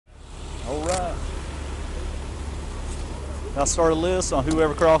I'll start a list on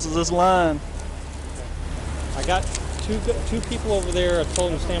whoever crosses this line. I got two people over there. I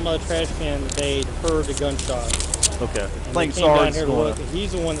told them to stand by the trash can. They heard the gunshot. Okay. And they came down here to look. And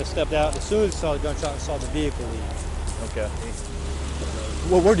he's the one that stepped out as soon as he saw the gunshot and saw the vehicle leave. Okay.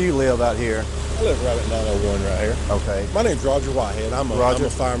 Well, where do you live out here? I live right at 901 right here. Okay. My name's Roger Whitehead. I'm a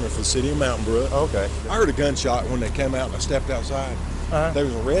fireman for the city of Mountain Brook. Okay. I heard a gunshot when they came out and I stepped outside. There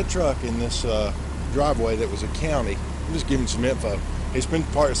was a red truck in this driveway that was a county. I'm just giving some info. It's been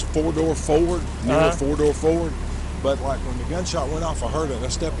part, it's four-door forward, four-door forward. But like when the gunshot went off, I heard it and I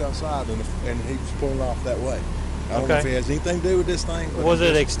stepped outside and he was pulling off that way. I don't know if it has anything to do with this thing. Was it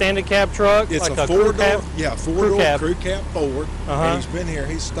an extended cab truck? It's like a four-door, yeah, four-door crew cab forward. And he's been here,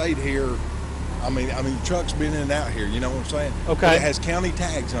 he's stayed here. I mean, the truck's been in and out here, you know what I'm saying? Okay. But it has county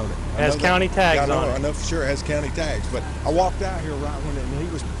tags on it. Has county tags on it. I know for sure it has county tags. But I walked out here right when and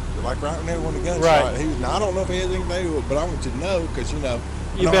he was, like right when the gunshot, he was, now I don't know if he has anything to do with it, but I want you to know, because, you know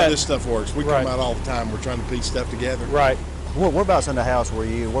how this stuff works. We come out all the time. We're trying to piece stuff together. Right. Whereabouts in the house were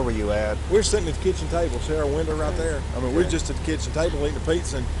you? Where were you at? We were sitting at the kitchen table. See our window right there? I mean, we were just at the kitchen table eating a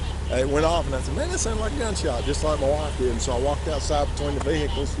pizza, and it went off, and I said, man, that sounded like a gunshot, just like my wife did. And so I walked outside between the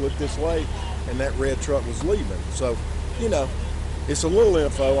vehicles, looked this way, and that red truck was leaving. So, you know, it's a little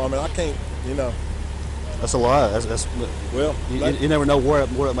info. I mean, I can't, you know. That's a lot. Well, you never know where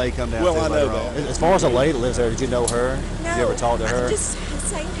it may come down to. Well, I know that. As far as the lady that lives there, did you know her? No. Did you ever talk to her? Just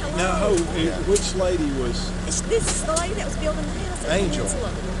saying hello. No, which lady was? This is the lady that was building the house. Angel. Is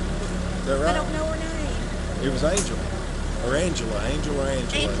that right? I don't know her name. It was Angel. Or Angela.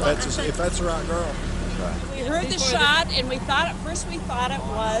 If that's the right girl. We heard the shot, and at first we thought it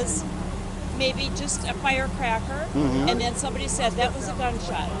was maybe just a firecracker, and then somebody said that was a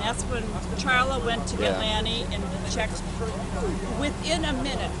gunshot, and that's when Charla went to get Lanny and checked. Within a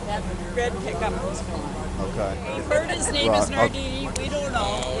minute, that red pickup was gone. Okay. We heard his name is Nardini. We don't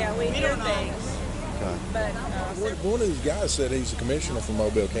know. Yeah, we don't know. Okay. But one of these guys said he's a commissioner from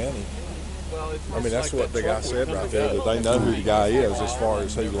Mobile County. I mean, that's what the guy said right there, that they know who the guy is as far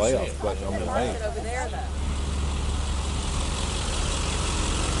as who left. But I mean, man. over there, though.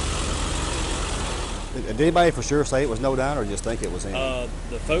 Did anybody for sure say it was no down, or just think it was him?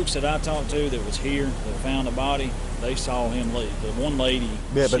 The folks that I talked to that was here that found the body, they saw him leave. The one lady.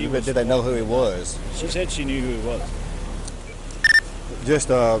 Yeah, but did they know who he was? She said she knew who he was. Just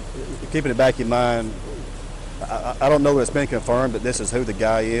keeping it back in mind, I don't know that it's been confirmed that this is who the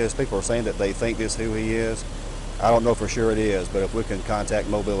guy is. People are saying that they think this is who he is. I don't know for sure it is, but if we can contact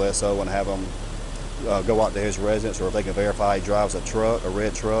Mobile SO and have them go out to his residence, or if they can verify he drives a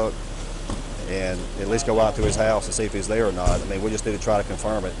red truck, and at least go out to his house and see if he's there or not. I mean, we just need to try to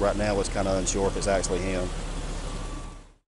confirm it. Right now, it's kind of unsure if it's actually him.